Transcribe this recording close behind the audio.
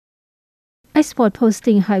Export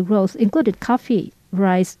posting high growth included coffee,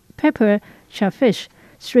 rice, pepper, shellfish,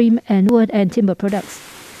 shrimp, and wood and timber products.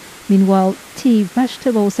 Meanwhile, tea,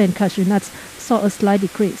 vegetables, and cashew nuts saw a slight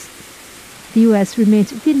decrease. The U.S.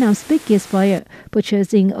 remains Vietnam's biggest buyer,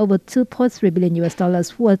 purchasing over $2.3 billion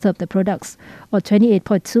worth of the products, or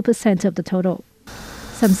 28.2% of the total.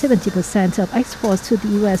 Some 70% of exports to the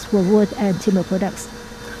U.S. were wood and timber products.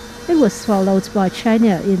 It was followed by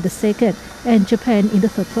China in the second and Japan in the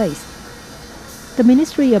third place. The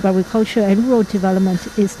Ministry of Agriculture and Rural Development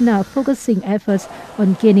is now focusing efforts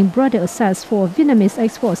on gaining broader access for Vietnamese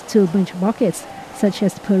exports to major markets such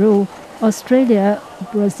as Peru, Australia,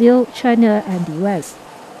 Brazil, China, and the U.S.